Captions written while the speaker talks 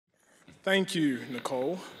Thank you,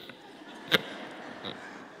 Nicole.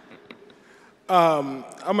 I'm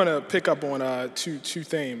going to pick up on two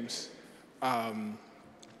themes. One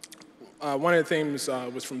of the themes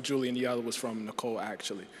was from Julie, and the other was from Nicole,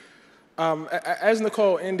 actually. As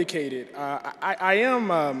Nicole indicated, I've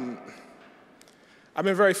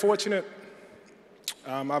been very fortunate.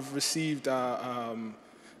 I've received a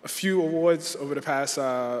few awards over the past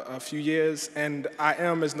few years, and I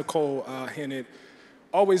am, as Nicole hinted,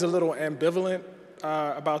 always a little ambivalent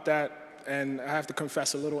about that, and I have to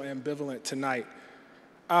confess a little ambivalent tonight.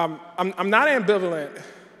 I'm not ambivalent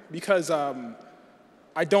because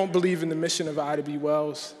I don't believe in the mission of Ida B.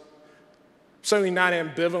 Wells. Certainly not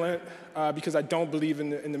ambivalent because I don't believe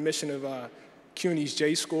in the mission of CUNY's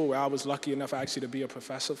J School, where I was lucky enough actually to be a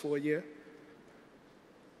professor for a year.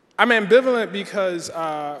 I'm ambivalent because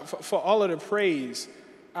for all of the praise,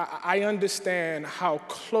 I understand how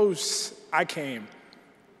close I came,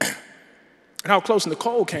 and how close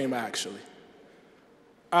Nicole came, actually,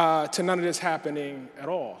 to none of this happening at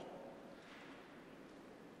all.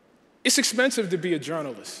 It's expensive to be a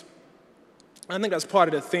journalist. I think that's part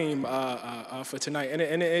of the theme for tonight.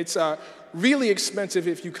 And it's really expensive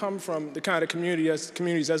if you come from the kind of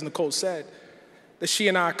communities, as Nicole said, that she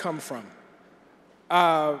and I come from.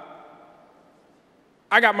 I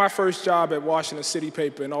got my first job at Washington City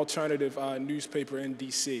Paper, an alternative newspaper in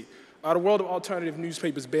D.C. The world of alternative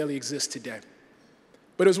newspapers barely exists today.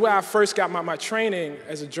 But it was where I first got my training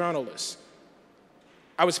as a journalist.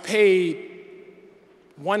 I was paid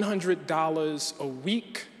 $100 a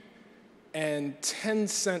week and 10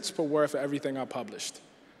 cents per word for everything I published.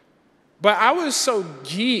 But I was so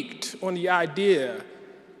geeked on the idea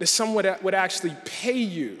that someone would actually pay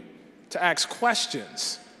you to ask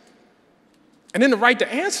questions and then to write the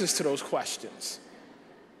answers to those questions.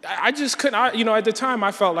 I just couldn't, at the time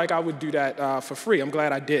I felt like I would do that for free. I'm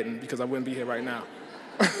glad I didn't, because I wouldn't be here right now.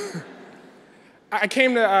 I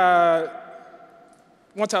came to,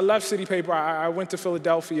 once I left City Paper, I went to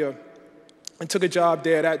Philadelphia and took a job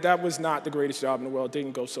there. That was not the greatest job in the world. It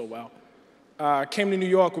didn't go so well. Came to New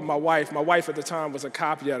York with my wife. My wife at the time was a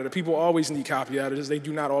copy editor. People always need copy editors. They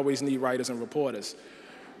do not always need writers and reporters.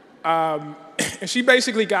 And she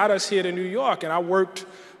basically got us here to New York, and I worked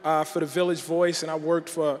for the Village Voice, and I worked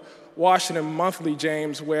for Washington Monthly,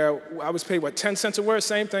 James, where I was paid, 10 cents a word?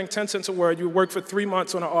 Same thing, 10 cents a word. You would work for 3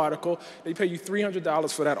 months on an article. They pay you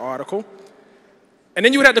 $300 for that article. And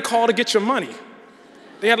then you would have to call to get your money.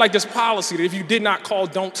 They had like this policy that if you did not call,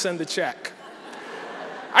 don't send the check.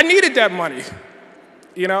 I needed that money.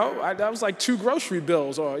 That was like 2 grocery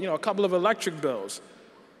bills or, a couple of electric bills.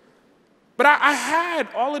 But I had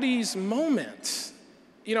all of these moments,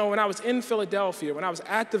 when I was in Philadelphia, when I was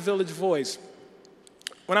at the Village Voice,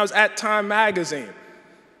 when I was at Time Magazine,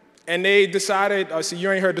 and they decided, see, you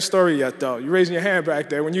ain't heard the story yet, though. You're raising your hand back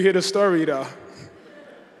there. When you hear the story, though.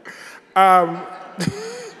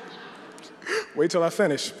 Wait till I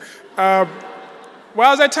finish. I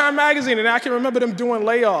was at Time Magazine, and I can remember them doing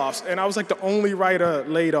layoffs, and I was like the only writer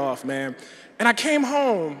laid off, man. And I came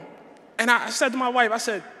home, and I said to my wife, I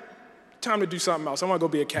said, time to do something else. I want to go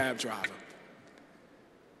be a cab driver.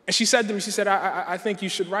 And she said to me, I think you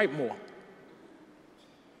should write more.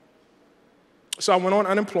 So I went on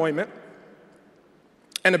unemployment,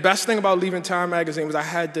 and the best thing about leaving Time Magazine was I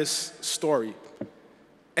had this story,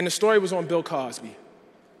 and the story was on Bill Cosby.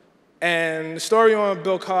 And the story on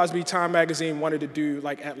Bill Cosby, Time Magazine wanted to do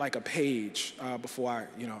at a page before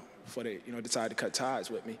they decided to cut ties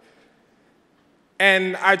with me.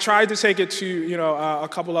 And I tried to take it to a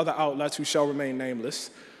couple other outlets who shall remain nameless.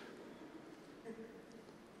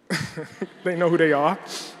 They know who they are.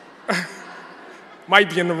 Might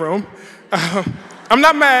be in the room. I'm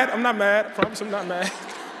not mad. I promise I'm not mad.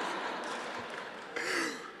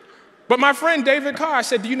 But my friend David Carr, I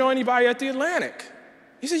said, do you know anybody at The Atlantic?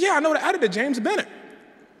 He said, yeah, I know the editor, James Bennett.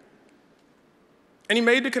 And he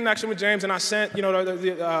made the connection with James, and I sent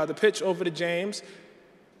the pitch over to James.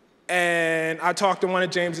 And I talked to one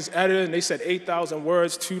of James's editors, and they said 8,000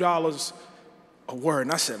 words, $2 a word.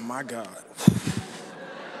 And I said, my God.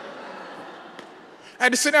 I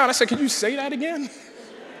had to sit down. I said, can you say that again?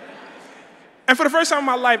 And for the first time in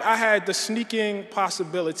my life, I had the sneaking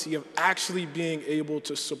possibility of actually being able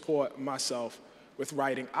to support myself with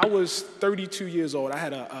writing. I was 32 years old. I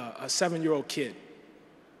had a 7-year-old kid.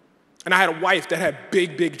 And I had a wife that had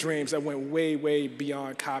big, big dreams that went way, way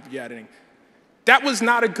beyond copy editing. That was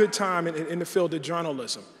not a good time in the field of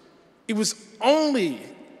journalism. It was only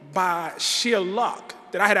by sheer luck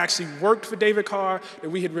that I had actually worked for David Carr, that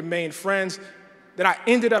we had remained friends, that I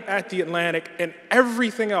ended up at The Atlantic, and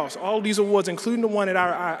everything else, all these awards, including the one that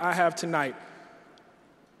I have tonight,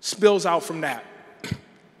 spills out from that.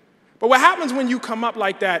 But what happens when you come up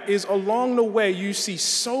like that is along the way you see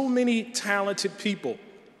so many talented people,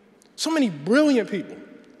 so many brilliant people,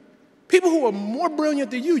 people who are more brilliant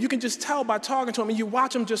than you. You can just tell by talking to them, and you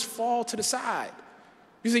watch them just fall to the side.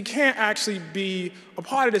 Because they can't actually be a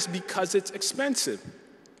part of this because it's expensive.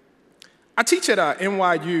 I teach at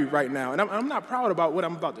NYU right now, and I'm not proud about what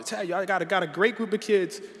I'm about to tell you. I got a great group of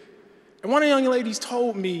kids, and one of the young ladies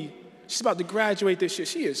told me she's about to graduate this year.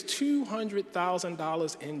 She is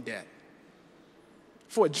 $200,000 in debt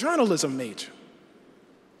for a journalism major.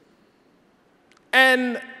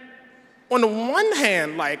 And on the one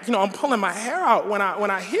hand, like, I'm pulling my hair out when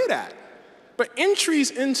I hear that. But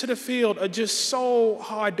entries into the field are just so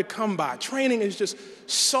hard to come by. Training is just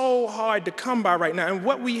so hard to come by right now. And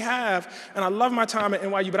what we have, and I love my time at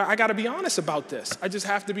NYU, but I got to be honest about this. I just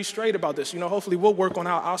have to be straight about this. Hopefully we'll work on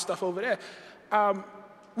our stuff over there.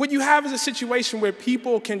 What you have is a situation where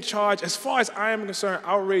people can charge, as far as I am concerned,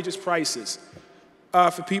 outrageous prices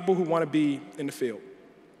for people who want to be in the field.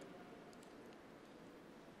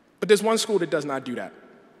 But there's one school that does not do that.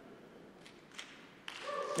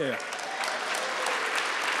 Yeah.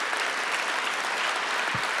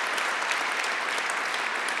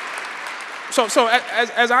 So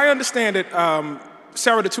as I understand it,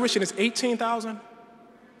 Sarah, the tuition is $18,000?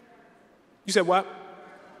 You said what?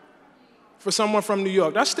 For someone from New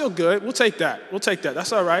York. That's still good. We'll take that.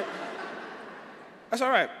 That's all right. That's all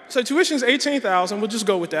right. So tuition is $18,000. We'll just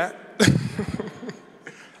go with that.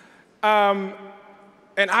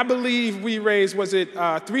 And I believe we raised, was it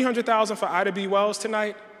 $300,000 for Ida B. Wells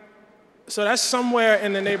tonight? So that's somewhere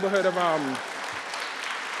in the neighborhood of,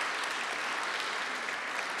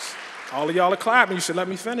 all of y'all are clapping. You should let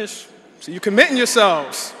me finish. So you're committing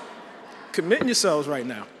yourselves. Committing yourselves right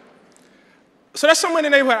now. So that's somewhere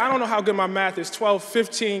in the neighborhood. I don't know how good my math is, 12,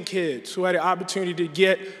 15 kids who had the opportunity to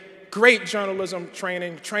get great journalism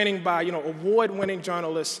training by, award-winning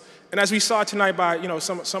journalists. And as we saw tonight by,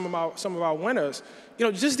 some of our winners,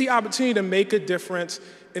 just the opportunity to make a difference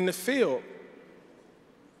in the field.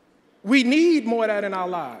 We need more of that in our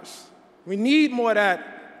lives. We need more of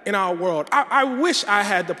that in our world. I wish I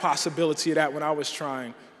had the possibility of that when I was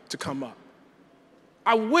trying to come up.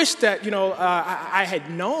 I wish that, I had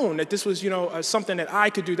known that this was, something that I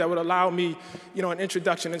could do that would allow me, an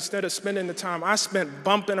introduction instead of spending the time I spent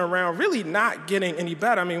bumping around, really not getting any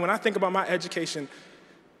better. I mean, when I think about my education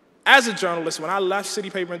as a journalist, when I left City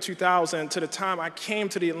Paper in 2000 to the time I came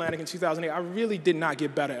to the Atlantic in 2008, I really did not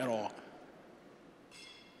get better at all.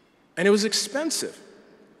 And it was expensive.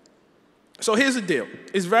 So here's the deal.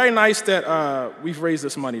 It's very nice that we've raised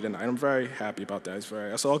this money tonight. I'm very happy about that.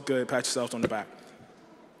 That's all good. Pat yourselves on the back.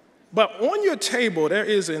 But on your table, there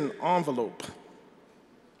is an envelope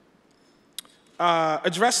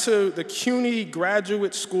addressed to the CUNY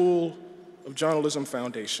Graduate School of Journalism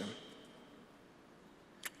Foundation.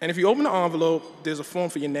 And if you open the envelope, there's a form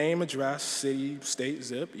for your name, address, city, state,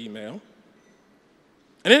 zip, email.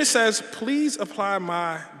 And then it says, please apply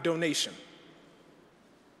my donation.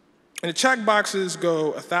 And the check boxes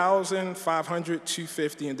go 1,000, 500,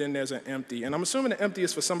 250, and then there's an empty. And I'm assuming the empty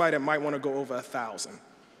is for somebody that might want to go over 1,000.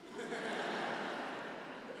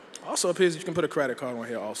 Also appears that you can put a credit card on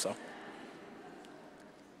here also.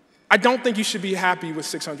 I don't think you should be happy with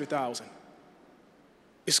 600,000.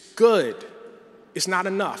 It's good. It's not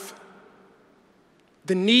enough.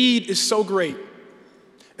 The need is so great.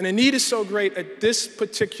 And the need is so great at this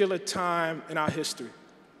particular time in our history.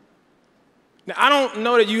 Now, I don't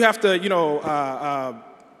know that you have to,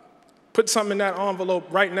 put something in that envelope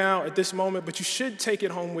right now at this moment, but you should take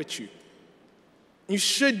it home with you. You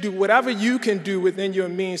should do whatever you can do within your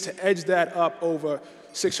means to edge that up over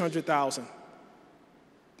 600,000.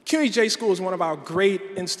 CUNY J School is one of our great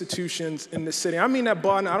institutions in this city. I mean that,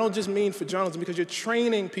 Barton, I don't just mean for journalism, because you're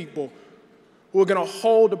training people who are going to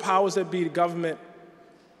hold the powers that be, the government,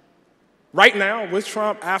 right now, with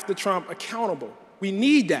Trump, after Trump, accountable. We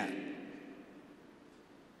need that.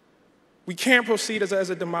 We can't proceed as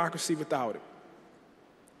a democracy without it.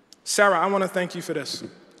 Sarah, I want to thank you for this.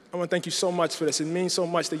 I want to thank you so much for this. It means so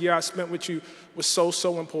much. The year I spent with you was so,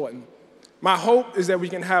 so important. My hope is that we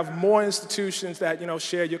can have more institutions that,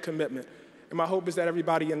 share your commitment. And my hope is that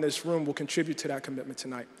everybody in this room will contribute to that commitment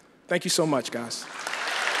tonight. Thank you so much, guys.